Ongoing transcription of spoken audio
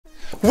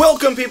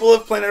Welcome, people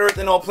of planet Earth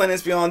and all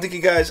planets beyond. Thank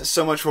you guys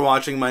so much for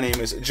watching. My name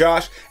is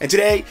Josh, and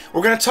today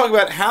we're going to talk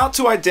about how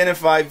to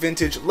identify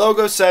vintage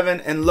Logo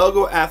 7 and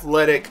Logo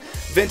Athletic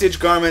vintage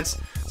garments.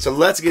 So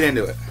let's get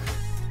into it.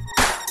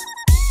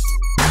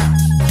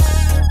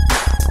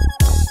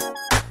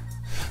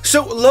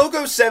 So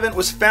Logo 7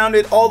 was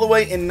founded all the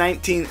way in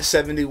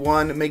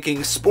 1971, making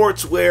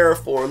sportswear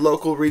for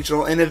local,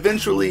 regional, and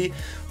eventually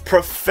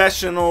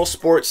professional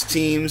sports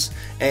teams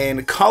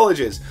and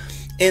colleges.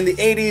 In the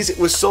 80s, it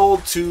was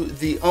sold to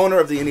the owner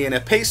of the Indiana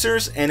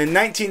Pacers, and in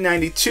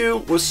 1992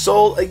 was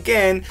sold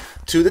again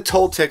to the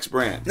Toltex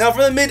brand. Now,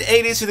 from the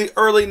mid-80s to the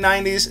early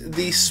 90s,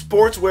 the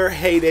sportswear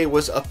heyday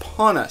was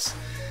upon us.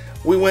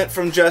 We went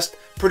from just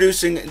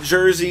producing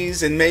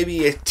jerseys and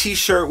maybe a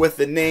t-shirt with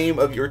the name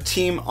of your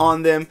team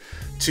on them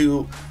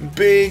to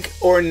big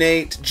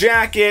ornate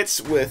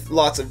jackets with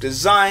lots of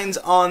designs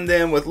on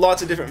them, with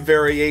lots of different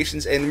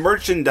variations and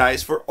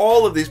merchandise for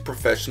all of these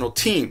professional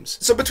teams.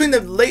 So between the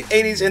late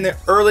 80s and the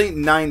early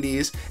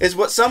 90s is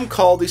what some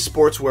call the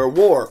sportswear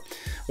war,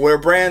 where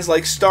brands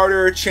like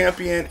Starter,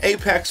 Champion,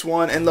 Apex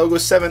 1, and Logo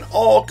 7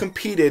 all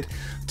competed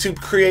to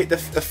create the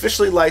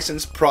officially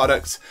licensed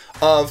products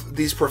of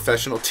these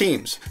professional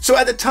teams. So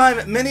at the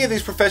time, many of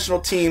these professional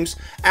teams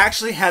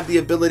actually had the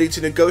ability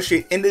to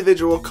negotiate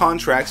individual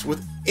contracts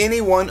with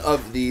any one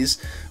of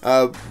these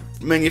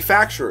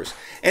manufacturers.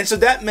 And so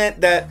that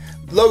meant that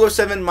Logo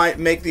 7 might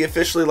make the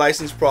officially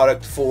licensed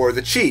product for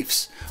the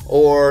Chiefs,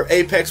 or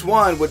Apex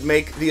 1 would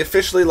make the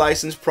officially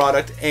licensed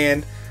product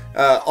and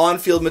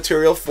on-field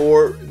material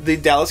for the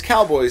Dallas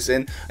Cowboys,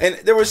 and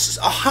there was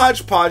a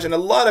hodgepodge and a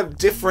lot of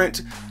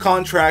different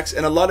contracts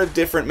and a lot of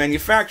different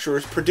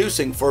manufacturers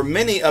producing for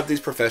many of these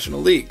professional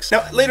leagues.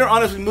 Now later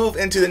on, as we move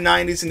into the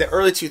 90s and the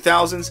early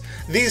 2000s,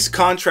 these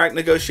contract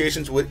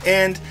negotiations would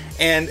end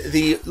and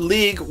the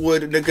league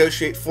would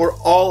negotiate for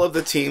all of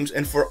the teams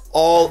and for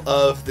all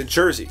of the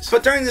jerseys.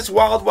 But during this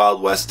wild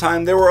west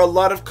time, there were a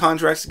lot of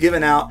contracts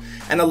given out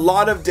and a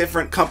lot of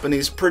different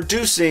companies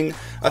producing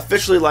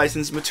officially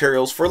licensed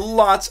materials for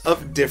lots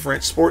of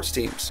different sports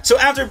teams. So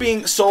after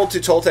being sold to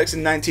Toltex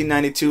in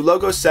 1992,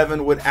 Logo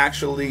 7 would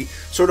actually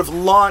sort of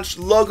launch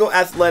Logo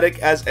Athletic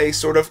as a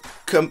sort of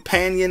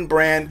companion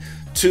brand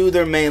to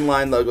their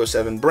mainline Logo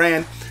 7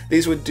 brand.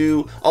 These would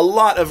do a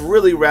lot of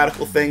really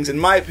radical things, in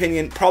my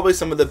opinion, probably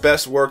some of the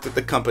best work that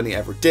the company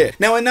ever did.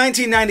 Now in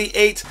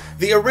 1998,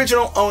 the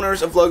original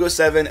owners of Logo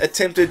 7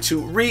 attempted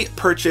to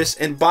repurchase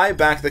and buy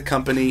back the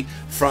company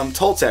from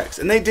Toltex,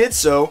 and they did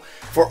so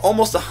for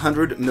almost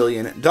 $100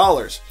 million.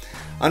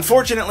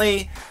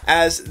 Unfortunately,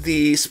 as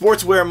the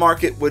sportswear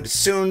market would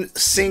soon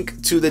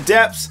sink to the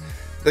depths,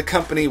 the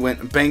company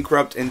went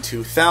bankrupt in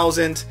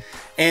 2000,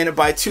 and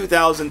by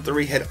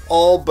 2003 had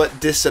all but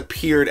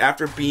disappeared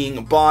after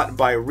being bought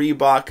by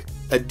Reebok,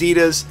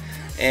 Adidas,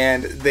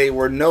 and they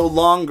were no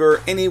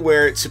longer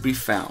anywhere to be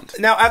found.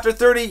 Now, after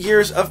 30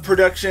 years of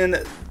production,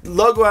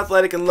 Logo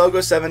Athletic and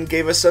Logo 7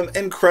 gave us some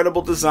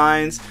incredible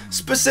designs,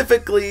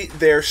 specifically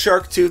their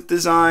shark tooth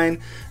design,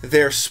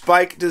 their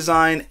spike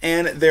design,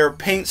 and their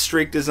paint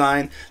streak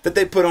design that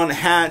they put on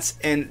hats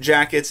and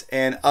jackets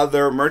and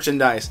other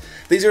merchandise.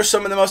 These are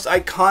some of the most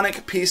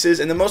iconic pieces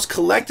and the most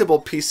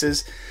collectible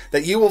pieces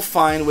that you will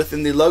find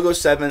within the Logo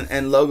 7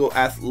 and Logo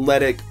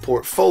Athletic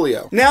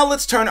portfolio. Now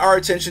let's turn our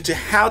attention to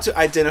how to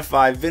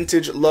identify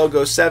vintage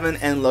Logo 7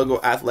 and Logo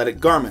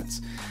Athletic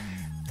garments.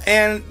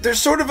 And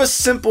there's sort of a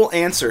simple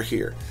answer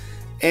here,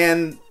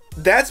 and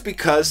that's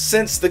because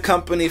since the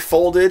company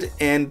folded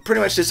and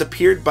pretty much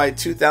disappeared by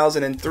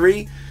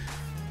 2003,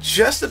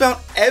 just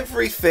about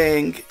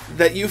everything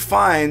that you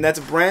find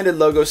that's branded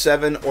Logo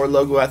 7 or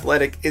Logo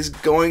Athletic is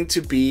going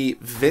to be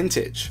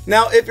vintage.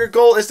 Now, if your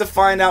goal is to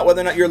find out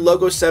whether or not your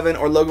Logo 7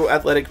 or Logo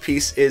Athletic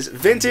piece is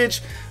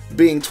vintage,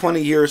 being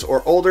 20 years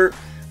or older,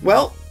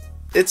 well,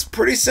 it's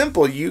pretty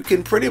simple. You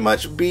can pretty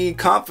much be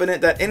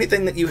confident that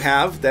anything that you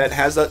have that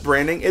has that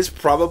branding is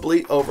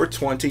probably over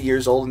 20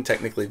 years old and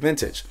technically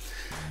vintage.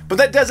 But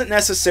that doesn't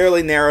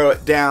necessarily narrow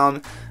it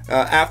down.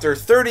 After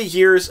 30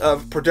 years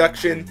of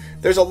production,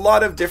 there's a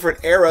lot of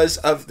different eras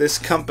of this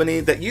company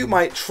that you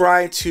might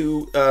try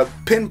to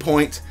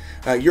pinpoint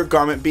your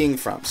garment being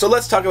from. So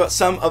let's talk about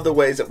some of the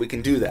ways that we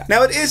can do that.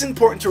 Now, it is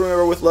important to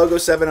remember with Logo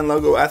 7 and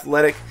Logo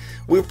Athletic,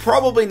 we're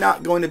probably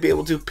not going to be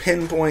able to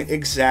pinpoint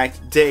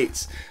exact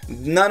dates.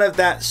 None of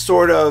that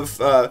sort of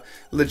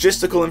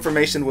logistical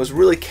information was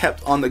really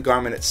kept on the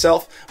garment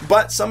itself,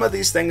 but some of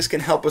these things can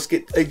help us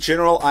get a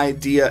general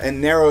idea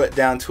and narrow it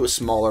down to a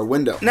smaller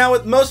window. Now,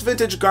 with most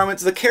vintage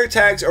garments, the care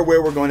tags are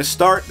where we're going to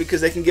start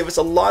because they can give us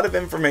a lot of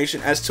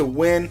information as to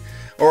when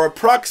or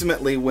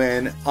approximately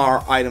when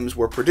our items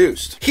were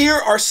produced. Here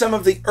are some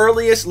of the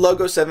earliest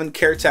Logo 7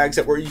 care tags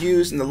that were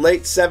used in the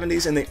late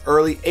 70s and the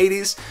early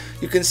 80s.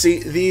 You can see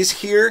these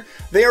here.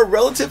 They are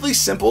relatively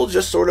simple,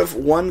 just sort of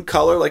one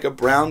color, like a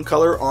brown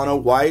color on a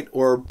white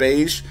or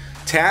beige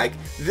tag.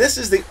 This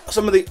is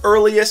some of the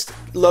earliest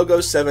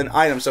Logo 7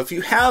 items. So if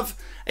you have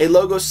a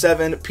Logo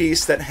 7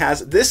 piece that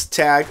has this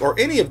tag or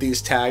any of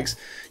these tags,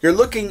 you're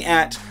looking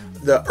at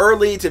the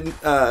early to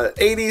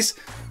 80s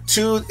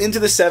into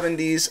the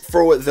 70s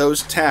for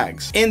those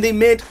tags. In the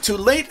mid to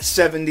late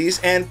 70s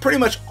and pretty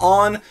much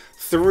on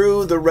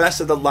through the rest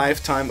of the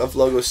lifetime of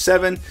Logo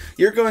 7,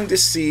 you're going to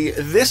see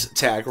this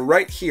tag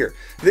right here.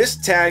 This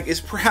tag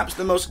is perhaps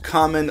the most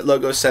common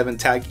Logo 7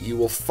 tag you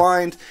will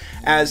find,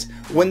 as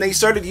when they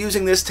started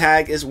using this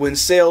tag is when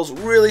sales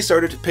really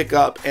started to pick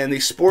up and the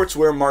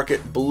sportswear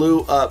market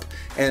blew up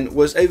and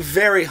was a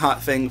very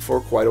hot thing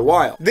for quite a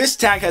while. This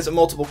tag has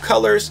multiple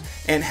colors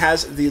and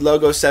has the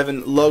Logo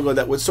 7 logo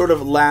that would sort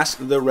of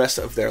last the rest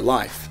of their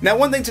life. Now,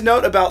 one thing to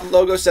note about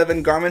Logo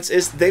 7 garments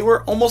is they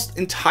were almost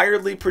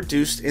entirely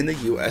produced in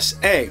the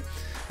USA.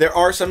 There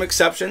are some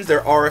exceptions.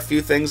 There are a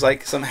few things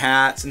like some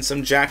hats and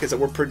some jackets that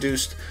were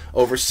produced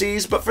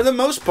overseas, but for the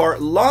most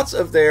part, lots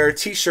of their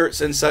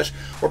t-shirts and such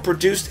were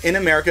produced in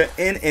America,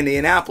 in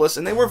Indianapolis,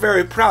 and they were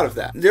very proud of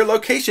that. Their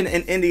location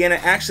in Indiana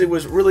actually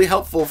was really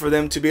helpful for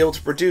them to be able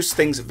to produce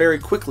things very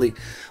quickly,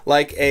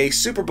 like a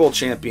Super Bowl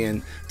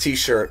champion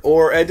t-shirt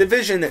or a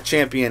division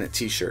champion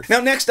t-shirt.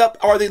 Now, next up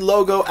are the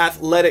Logo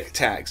Athletic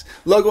tags.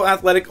 Logo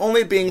Athletic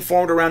only being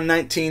formed around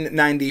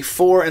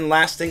 1994 and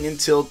lasting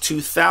until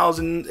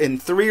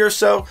 2003 or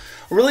so,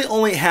 really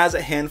only has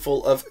a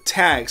handful of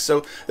tags.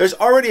 So there's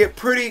already a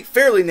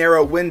fairly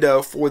narrow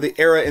window for the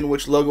era in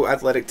which Logo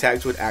Athletic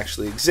tags would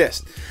actually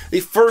exist. The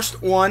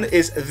first one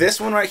is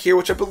this one right here,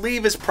 which I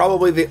believe is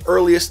probably the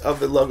earliest of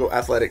the Logo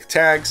Athletic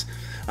tags.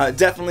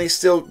 Definitely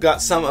still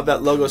got some of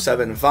that Logo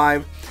 7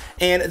 vibe.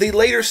 And the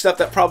later stuff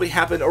that probably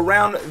happened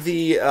around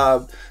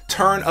the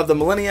turn of the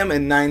millennium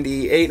in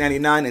 98,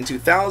 99, and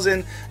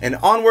 2000 and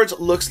onwards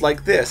looks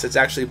like this. It's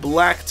actually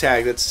black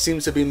tag that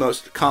seems to be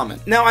most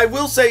common. Now, I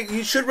will say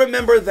you should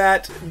remember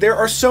that there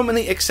are so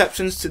many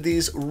exceptions to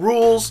these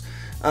rules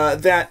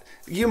that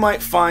you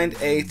might find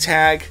a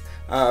tag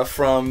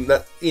from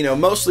that,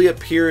 mostly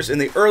appears in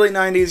the early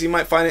 90s. You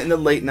might find it in the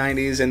late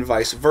 90s and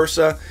vice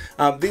versa.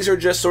 These are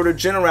just sort of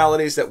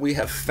generalities that we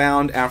have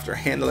found after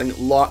handling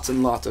lots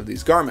and lots of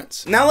these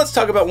garments. Now let's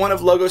talk about one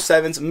of Logo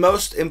 7's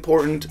most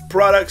important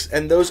products,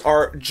 and those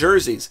are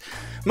jerseys.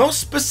 Most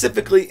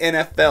specifically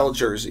NFL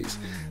jerseys.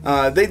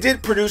 They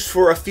did produce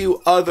for a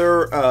few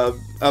other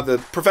of the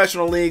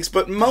professional leagues,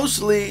 but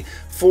mostly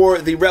for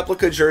the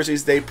replica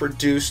jerseys they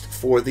produced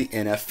for the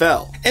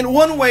NFL. And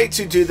one way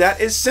to do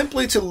that is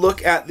simply to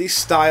look at the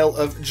style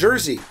of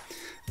jersey.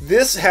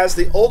 This has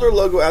the older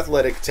Logo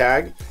Athletic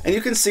tag, and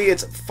you can see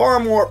it's far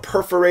more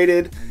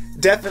perforated,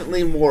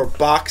 definitely more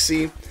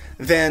boxy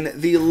than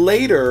the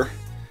later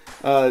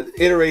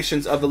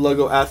iterations of the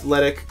Logo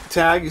Athletic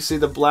tag. You see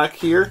the black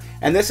here,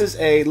 and this is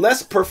a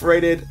less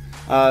perforated,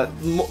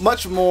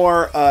 much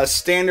more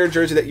standard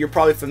jersey that you're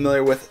probably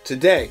familiar with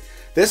today.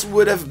 This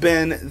would have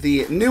been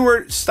the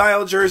newer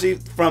style jersey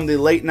from the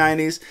late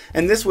 90s,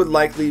 and this would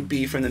likely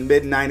be from the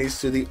mid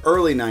 90s to the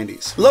early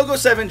 90s. Logo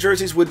 7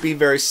 jerseys would be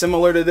very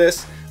similar to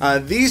this.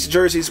 These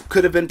jerseys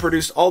could have been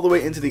produced all the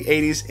way into the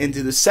 80s.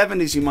 Into the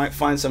 70s, you might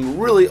find some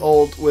really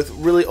old with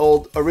really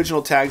old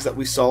original tags that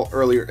we saw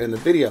earlier in the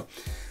video.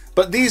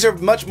 But these are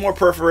much more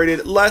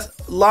perforated,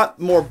 lot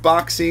more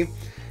boxy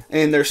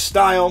in their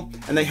style,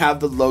 and they have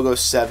the Logo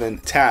 7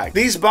 tag.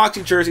 These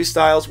boxy jersey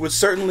styles would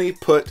certainly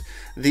put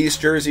these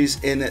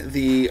jerseys in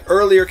the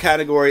earlier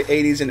category,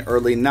 80s and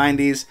early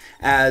 90s,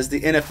 as the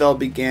NFL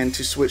began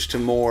to switch to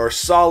more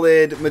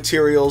solid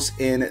materials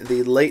in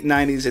the late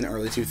 90s and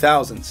early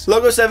 2000s.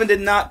 Logo 7 did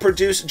not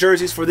produce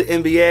jerseys for the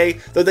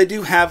NBA, though they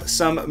do have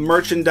some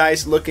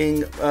merchandise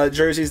looking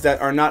jerseys that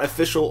are not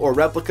official or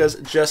replicas,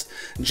 just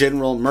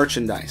general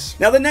merchandise.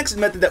 Now, the next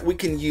method that we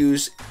can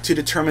use to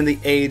determine the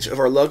age of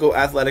our Logo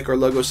Athletic or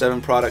Logo 7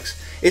 products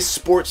is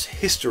sports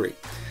history.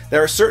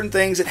 There are certain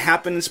things that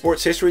happen in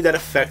sports history that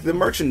affect the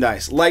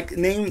merchandise, like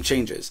name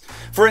changes.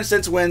 For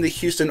instance, when the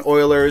Houston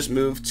Oilers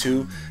moved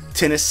to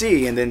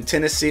Tennessee, and then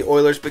Tennessee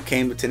Oilers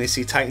became the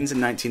Tennessee Titans in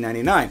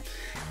 1999.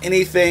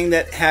 Anything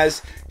that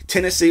has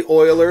Tennessee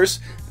Oilers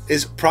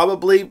is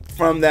probably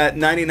from that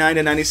 99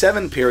 to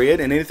 97 period,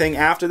 and anything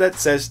after that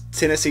says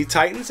Tennessee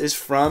Titans is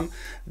from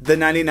the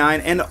 99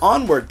 and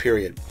onward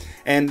period,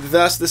 and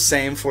thus the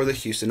same for the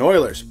Houston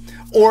Oilers.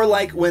 Or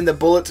like when the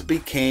Bullets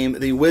became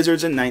the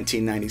Wizards in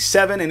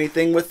 1997,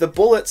 anything with the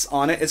Bullets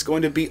on it is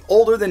going to be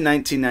older than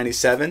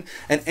 1997,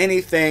 and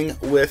anything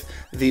with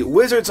the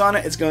Wizards on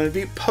it is going to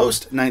be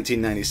post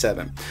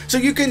 1997. So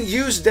you can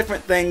use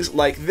different things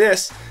like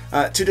this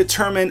to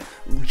determine,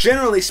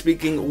 generally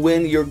speaking,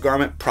 when your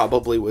garment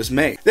probably was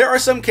made. There are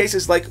some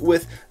cases like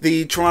with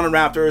the Toronto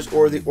Raptors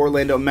or the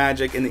Orlando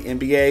Magic in the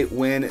NBA,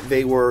 when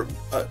they were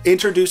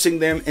introducing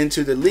them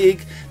into the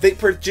league, they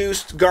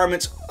produced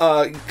garments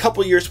a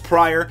couple years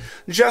prior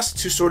just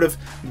to sort of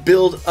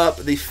build up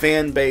the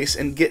fan base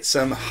and get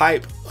some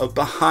hype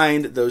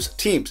behind those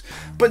teams.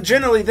 But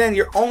generally then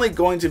you're only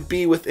going to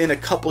be within a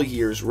couple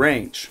years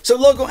range. So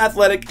Logo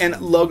Athletic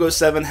and Logo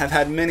 7 have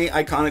had many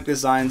iconic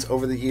designs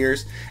over the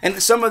years,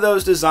 and some of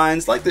those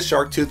designs, like the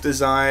shark tooth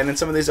design and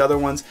some of these other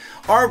ones,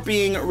 are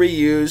being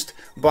reused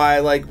by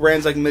like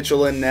brands like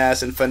Mitchell and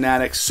Ness and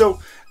Fanatics. So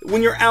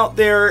when you're out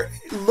there,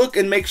 look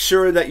and make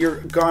sure that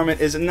your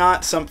garment is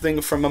not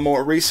something from a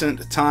more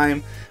recent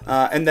time,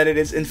 and that it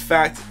is in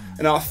fact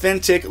an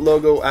authentic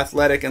Logo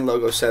Athletic and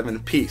Logo 7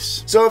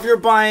 piece. So if you're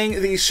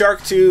buying the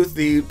shark tooth,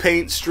 the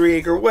paint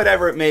streak, or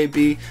whatever it may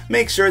be,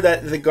 make sure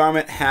that the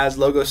garment has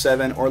Logo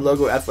 7 or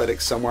Logo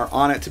Athletic somewhere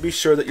on it to be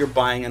sure that you're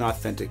buying an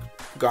authentic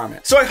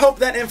garment. So I hope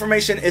that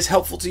information is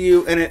helpful to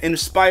you and it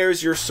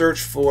inspires your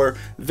search for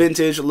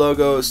vintage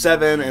Logo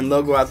 7 and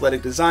Logo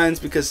Athletic designs,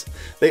 because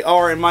they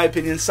are, in my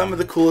opinion, some of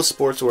the coolest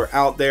sportswear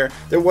out there.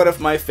 They're one of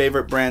my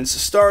favorite brands.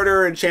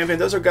 Starter and Champion,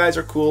 those guys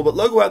are cool, but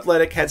Logo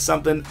Athletic had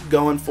something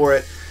going for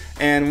it,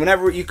 and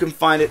whenever you can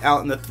find it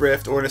out in the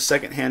thrift or in a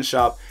secondhand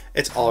shop,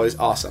 it's always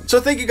awesome.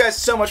 So thank you guys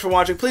so much for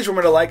watching. Please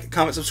remember to like,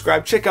 comment,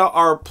 subscribe. Check out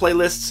our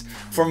playlists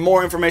for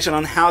more information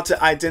on how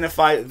to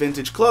identify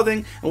vintage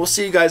clothing, and we'll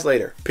see you guys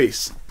later.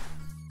 Peace.